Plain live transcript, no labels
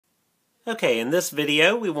Okay, in this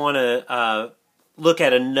video we want to look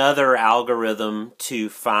at another algorithm to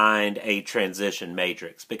find a transition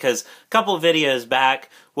matrix, because a couple of videos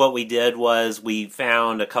back what we did was we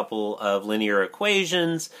found a couple of linear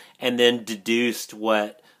equations and then deduced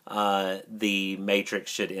what the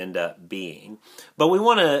matrix should end up being. But we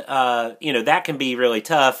want to, that can be really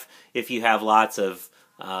tough if you have lots of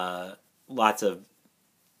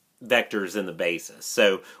vectors in the basis.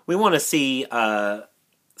 So we want to see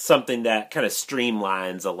something that kind of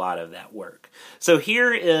streamlines a lot of that work. So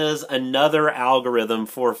here is another algorithm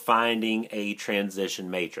for finding a transition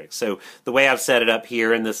matrix. So the way I've set it up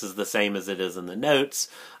here, and this is the same as it is in the notes,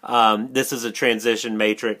 this is a transition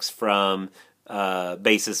matrix from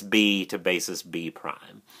basis B to basis B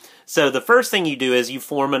prime. So the first thing you do is you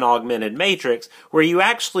form an augmented matrix where you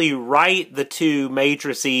actually write the two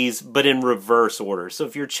matrices but in reverse order. So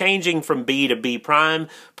if you're changing from B to B prime,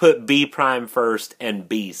 put B prime first and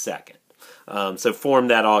B second. So form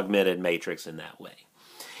that augmented matrix in that way.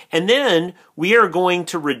 And then we are going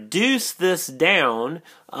to reduce this down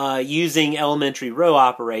using elementary row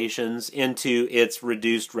operations into its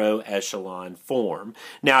reduced row echelon form.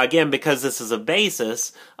 Now again, because this is a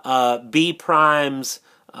basis, B prime's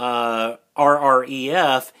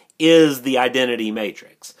RREF is the identity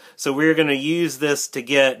matrix. So we're going to use this to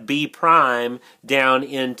get B prime down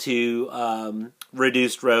into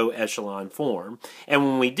reduced row echelon form. And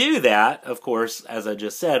when we do that, of course, as I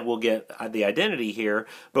just said, we'll get the identity here.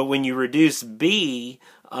 But when you reduce B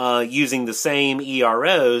using the same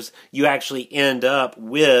EROs, you actually end up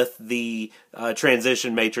with the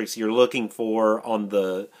transition matrix you're looking for on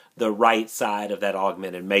the right side of that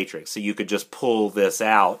augmented matrix. So you could just pull this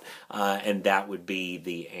out and that would be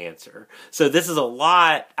the answer. So this is a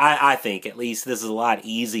lot, I think at least, this is a lot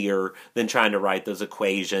easier than trying to write those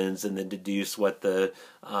equations and then deduce what the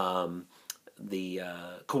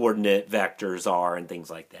coordinate vectors are and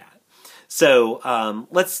things like that. So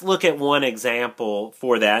let's look at one example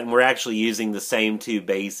for that, and we're actually using the same two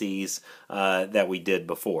bases that we did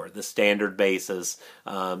before, the standard basis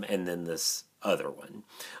and then this other one.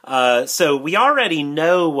 So we already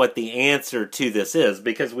know what the answer to this is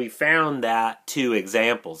because we found that 2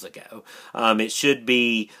 examples ago. It should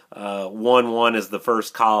be 1, 1 is the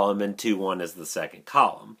first column and 2, 1 is the second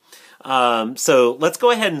column. So let's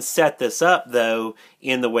go ahead and set this up though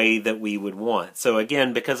in the way that we would want. So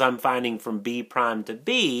again, because I'm finding from B prime to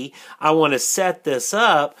B, I want to set this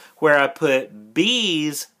up where I put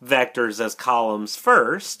B's vectors as columns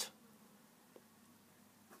first,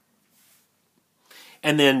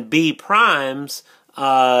 and then B prime's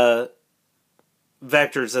vectors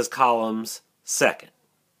as columns second.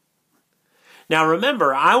 Now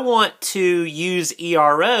remember, I want to use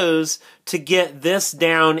EROs to get this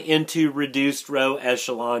down into reduced row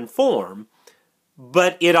echelon form,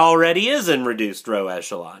 but it already is in reduced row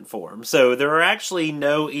echelon form. So there are actually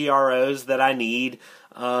no EROs that I need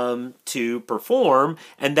to perform,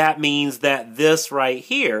 and that means that this right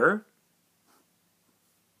here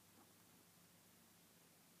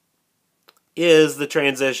is the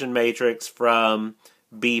transition matrix from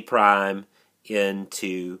B prime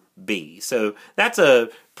into B. So that's a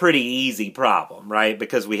pretty easy problem, right?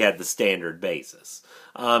 Because we had the standard basis.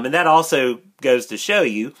 And that also goes to show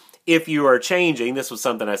you, if you are changing, this was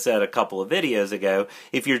something I said a couple of videos ago,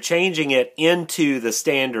 if you're changing it into the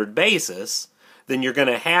standard basis, then you're going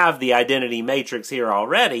to have the identity matrix here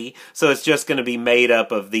already, so it's just going to be made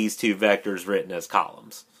up of these 2 vectors written as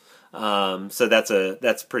columns. So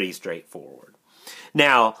that's pretty straightforward.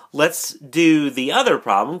 Now, let's do the other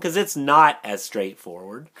problem, because it's not as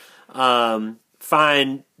straightforward.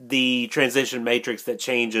 Find the transition matrix that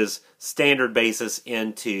changes standard basis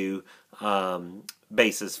into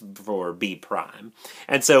basis for B prime.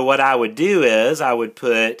 And so what I would do is I would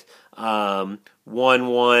put 1,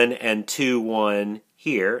 1 and 2, 1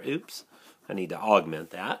 here. Oops, I need to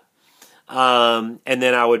augment that. And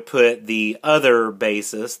then I would put the other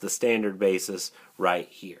basis, the standard basis, right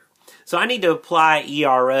here. So I need to apply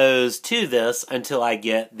EROs to this until I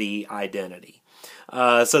get the identity.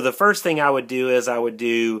 So the first thing I would do is I would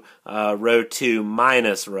do row 2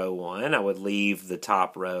 minus row 1. I would leave the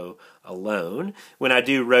top row alone. When I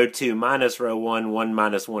do row 2 minus row 1, 1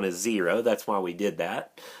 minus 1 is 0. That's why we did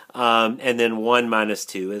that. And then 1 minus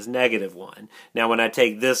 2 is negative 1. Now when I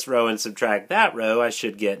take this row and subtract that row, I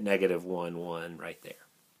should get negative 1, 1 right there.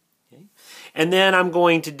 Okay. And then I'm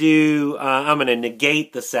going to do, I'm going to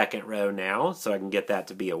negate the second row now, so I can get that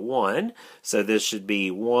to be a 1. So this should be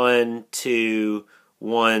 1, 2,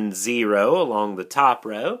 1, 0 along the top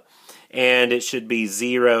row. And it should be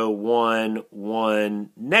 0, 1, 1,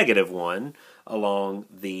 negative 1 along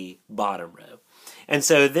the bottom row. And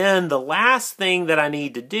so then the last thing that I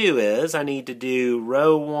need to do is I need to do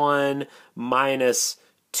row 1 minus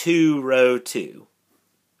 2 row 2.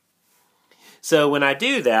 So when I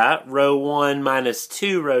do that, row 1 minus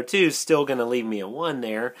 2 row 2 is still going to leave me a 1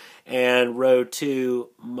 there, and row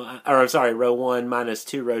 1 minus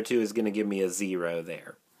 2 row 2 is going to give me a 0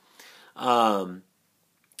 there.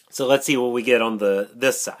 So let's see what we get on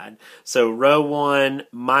this side. So row 1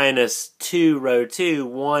 minus 2 row 2,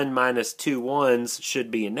 1 minus 2 ones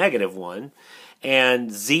should be a negative 1,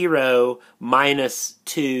 and 0 minus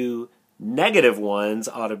 2 negative ones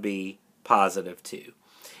ought to be positive 2.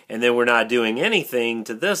 And then we're not doing anything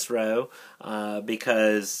to this row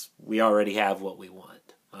because we already have what we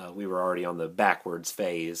want. We were already on the backwards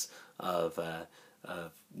phase of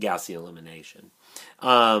Gaussian elimination.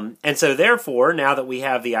 And so therefore, now that we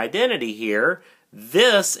have the identity here,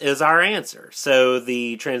 this is our answer. So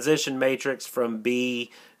the transition matrix from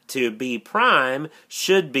B to B prime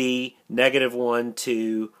should be -1,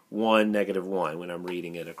 2, 1, -1 when I'm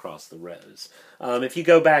reading it across the rows. If you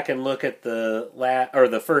go back and look at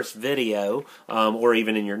the first video, or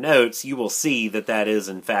even in your notes, you will see that that is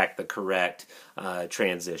in fact the correct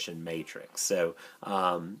transition matrix. So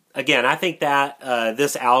again, I think that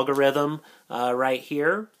this algorithm right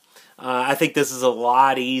here, I think this is a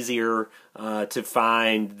lot easier to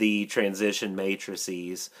find the transition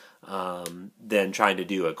matrices than trying to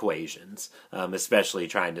do equations, especially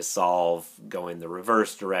trying to solve going the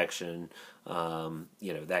reverse direction.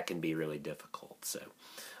 That can be really difficult. So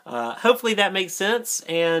hopefully that makes sense,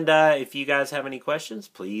 and if you guys have any questions,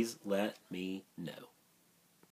 please let me know.